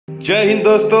जय हिंद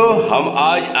दोस्तों, हम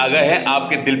आज आ गए हैं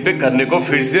आपके दिल पे करने को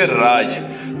फिर से राज।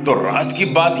 तो राज की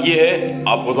बात ये है,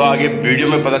 आपको तो आगे वीडियो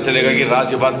में पता चलेगा कि राज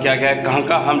की बात क्या क्या है, कहाँ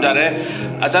कहाँ हम जा रहे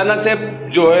हैं। अचानक से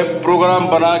जो है प्रोग्राम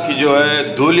बना कि जो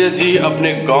है धूलिया जी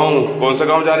अपने गांव, कौन सा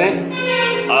गांव जा रहे हैं?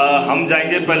 हम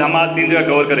जाएंगे, पहले हम आज 3 जगह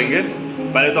कवर करेंगे।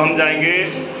 पहले तो हम जाएंगे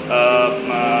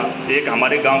एक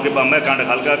हमारे गांव के, मैं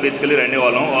कandhkhaal का बेसिकली रहने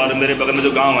वाला हूं और मेरे बगल में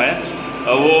जो गांव है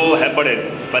वो है badeth।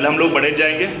 पहले हम लोग badeth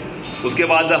जाएंगे, उसके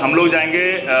बाद हम लोग जाएंगे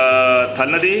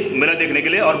thalnadi मेला देखने के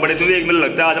लिए। और badeth में भी एक मेला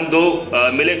लगता है, आज हम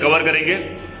 2 मेले कवर करेंगे।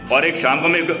 और एक शाम को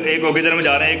हम एक ओकेजन में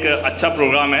जा रहे हैं, एक अच्छा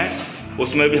प्रोग्राम है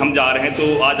उसमें भी हम जा रहे हैं।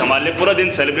 तो आज हमारे लिए पूरा दिन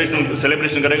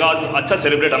सेलिब्रेशन करेगा, आज अच्छा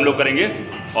सेलिब्रेट हम लोग करेंगे।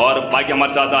 और बाकी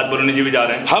हमारे साथ आज बलूनी जी भी जा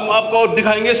रहे हैं। हम आपको और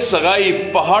दिखाएंगे सगाई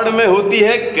पहाड़ में होती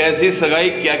है, कैसी सगाई,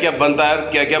 क्या क्या बनता है,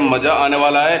 क्या क्या मजा आने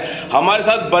वाला है। हमारे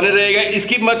साथ बने रहेगा,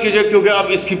 स्किप मत कीजिए, क्योंकि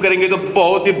आप स्किप करेंगे तो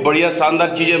बहुत ही बढ़िया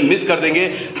शानदार चीजें मिस कर देंगे।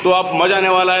 तो आप मजा आने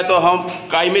वाला है। तो हम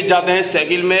काई में जाते हैं,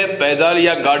 साइकिल में, पैदल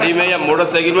या गाड़ी में या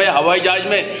मोटरसाइकिल में या हवाई जहाज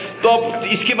में। तो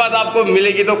इसके बाद आपको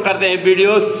मिलेगी। तो करते हैं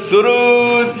वीडियो शुरू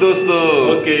दोस्तों।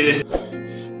 ओके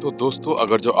तो दोस्तों,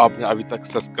 अगर जो आपने अभी तक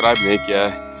सब्सक्राइब नहीं किया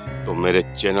है तो मेरे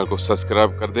चैनल को सब्सक्राइब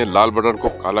कर दें, लाल बटन को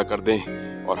काला कर दें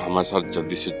और हमारे साथ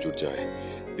जल्दी से जुड़ जाए।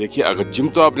 देखिए, अगर जिम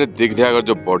तो आपने देख लिया, अगर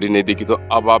जो बॉडी नहीं देखी तो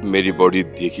अब आप मेरी बॉडी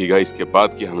देखिएगा इसके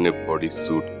बाद कि हमने बॉडी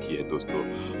शूट की है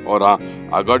दोस्तों। और हाँ,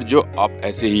 अगर जो आप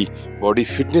ऐसे ही बॉडी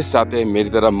फिटनेस चाहते हैं, मेरी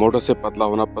तरह मोटा से पतला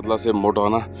होना, पतला से मोटा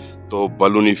होना, तो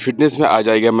बलूनी फिटनेस में आ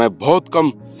जाएगा। मैं बहुत कम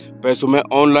पैसों में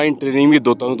ऑनलाइन ट्रेनिंग भी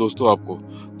देता हूँ दोस्तों आपको।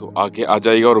 तो आके आ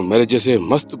जाइएगा और मेरे जैसे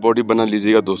मस्त बॉडी बना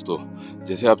लीजिएगा दोस्तों,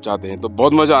 जैसे आप चाहते हैं। तो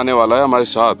बहुत मजा आने वाला है हमारे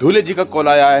साथ। दूल्हे जी का कॉल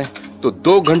आया है, तो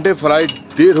 2 घंटे फ्लाइट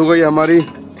देर हो गई हमारी।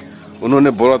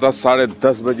 उन्होंने बोला था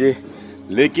 10:30 बजे,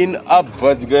 लेकिन अब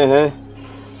बज गए हैं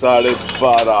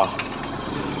 12:30।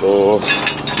 तो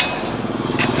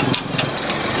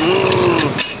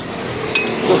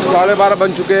 12:30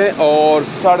 बन चुके हैं और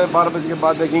 12:30 बजे के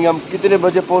बाद देखेंगे हम कितने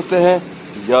बजे पहुंचते हैं।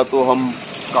 या तो हम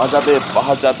कहाँ जाते हैं,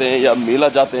 बाहर जाते हैं या मेला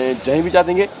जाते हैं, जहीं भी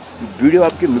जाते हैं वीडियो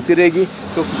आपकी मिलती रहेगी।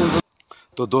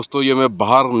 तो दोस्तों, ये मैं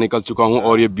बाहर निकल चुका हूँ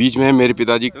और ये बीच में है मेरे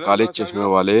पिताजी काले चश्मे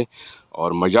वाले,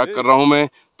 और मजाक कर रहा हूँ मैं।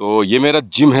 तो ये मेरा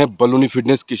जिम है बलूनी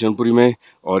फिटनेस किशनपुरी में,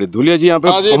 और धूलिया जी यहाँ पे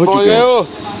पहुँच चुके हैं।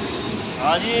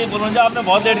 हाँ जी बलूनी जी, आपने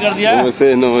बहुत लेट कर दिया है।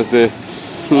 नमस्ते नमस्ते।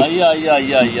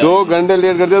 आइए 2 घंटे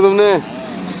लेट कर दिया तुमने।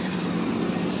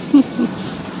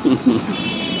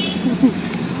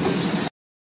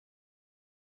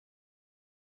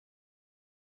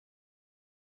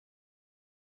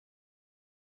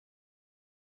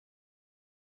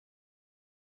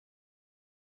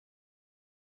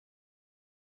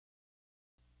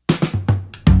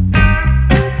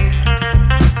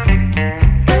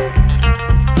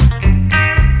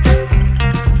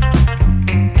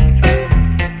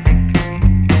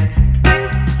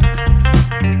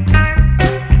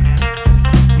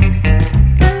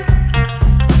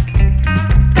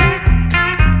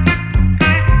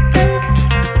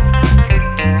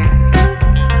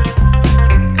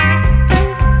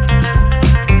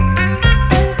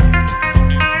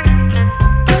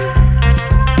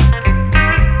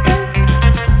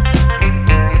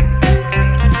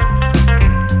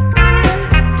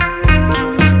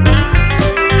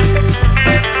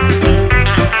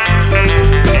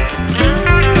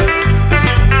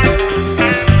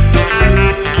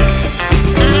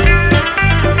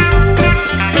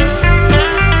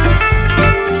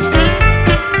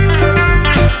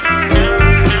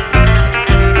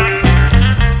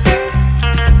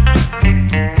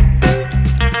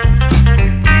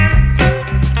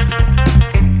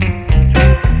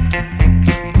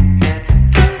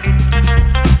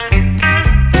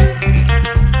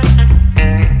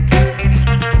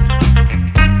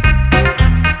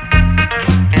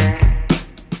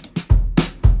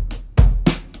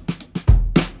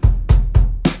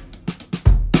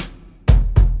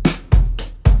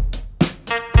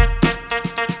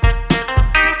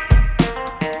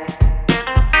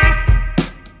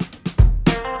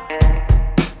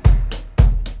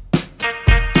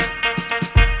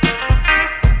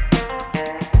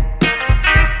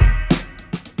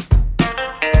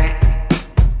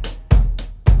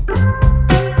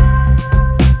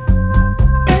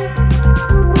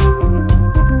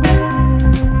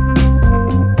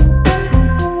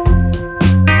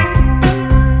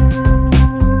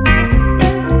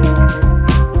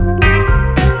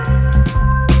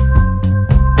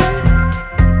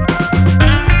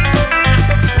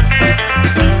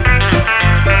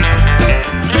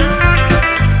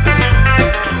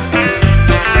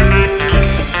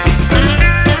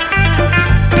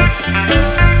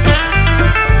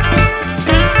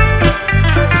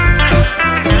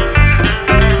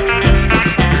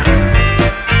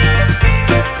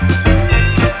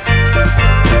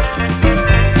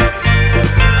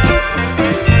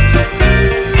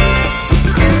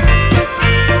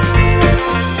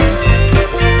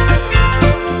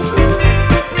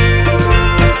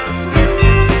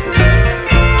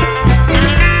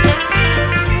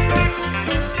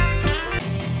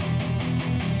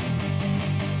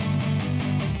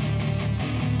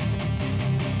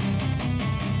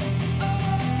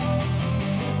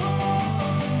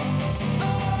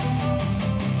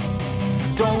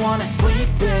 don't wanna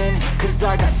sleep in, cause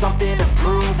I got something to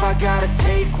prove. I gotta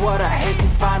take what I hate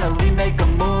and finally make a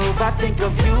move. I think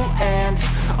of you and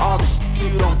all the shit you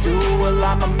don't do. Well,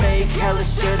 I'ma make hella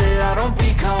sure that I don't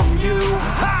become you.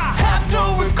 I have no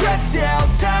regrets, yeah, I'll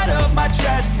tie up my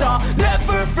chest. I'll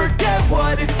never forget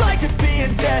what it's like to be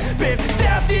in debt. Been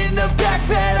stabbed in the back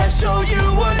bed, I'll show you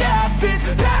what happens.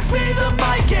 Pass me the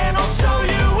mic and I'll show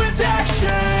you with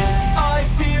action. I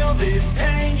feel this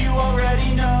pain, you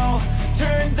already know.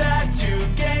 Turn that to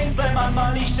gains, let my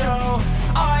money show.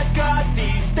 I've got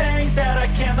these things that I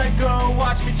can't let go.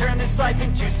 Watch me turn this life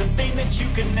into something that you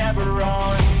can never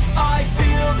own. I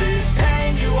feel this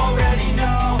pain, you already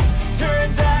know.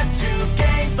 Turn that to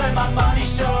gains, let my money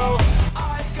show.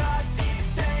 I've got these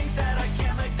things that I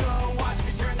can't let go. Watch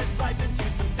me turn this life into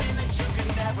something that you can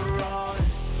never own.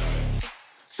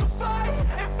 So fight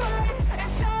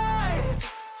and die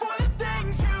for the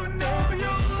things you know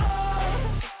you love.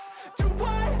 Do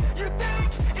what you think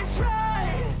is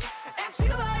right and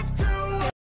see life through.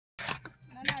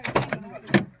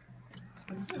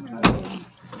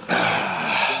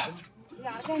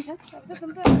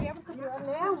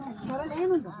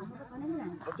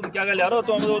 तुम क्या ले रहे हो?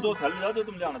 तुम दो थाली ला दो,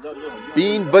 तुम जाना चाह रहे हो।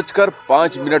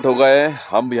 3:05 हो गए,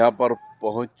 हम यहाँ पर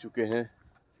पहुँच चुके हैं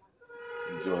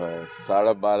जो है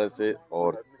 12:30 से,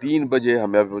 और 3 बजे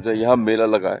हम यहाँ पे पहुँचे। यहाँ मेला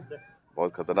लगा है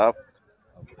बहुत खतरनाक,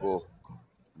 आपको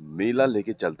मेला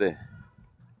लेके चलते हैं।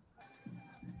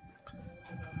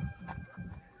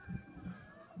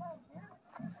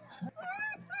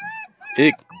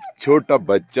 एक छोटा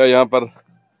बच्चा यहाँ पर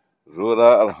रो रहा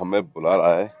है और हमें बुला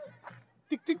रहा है।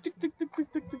 टिक टिक टिक टिक टिक टिक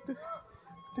टिक टिक टिक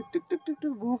टिक टिक टिक टिक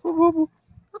टिक भूपू भूपू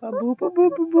भूपू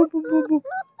भूपू भूपू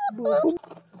भूपू।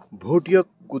 भोटिया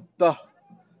कुत्ता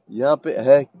यहाँ पे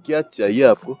है, क्या चाहिए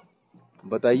आपको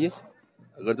बताइए।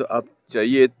 अगर जो आप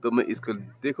चाहिए तो मैं इसको,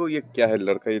 देखो ये क्या है,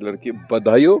 लड़का ये लड़की,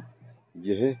 बधाइयों,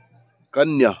 ये है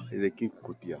कन्या, ये देखिए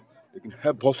कुतिया, लेकिन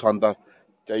है बहुत शानदार।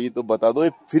 चाहिए तो बता दो, ये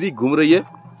फ्री घूम रही है,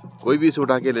 कोई भी इसे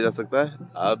उठा के ले जा सकता है,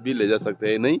 आप भी ले जा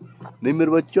सकते हैं। नहीं नहीं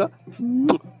मेरे बच्चा।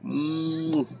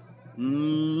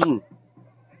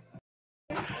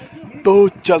 तो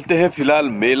चलते हैं फिलहाल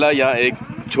मेला। यहाँ एक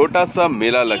छोटा सा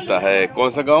मेला लगता है। कौन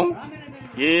सा गांव?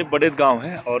 ये बडेत गांव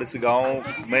है और इस गांव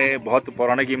में बहुत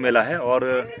पुराना की मेला है और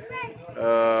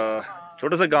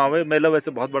छोटा सा गांव है। मेला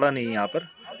वैसे बहुत बड़ा नहीं है यहाँ पर,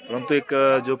 परंतु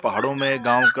एक जो पहाड़ों में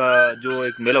गांव का जो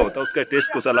एक मेला होता है उसका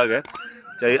टेस्ट कुछ अलग है।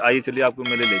 चाहिए आइए, चलिए आपको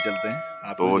मेले ले चलते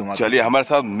हैं। तो चलिए, हमारे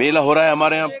साथ मेला हो रहा है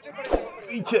हमारे यहाँ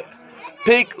पीछे,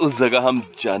 ठीक उस जगह हम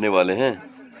जाने वाले हैं।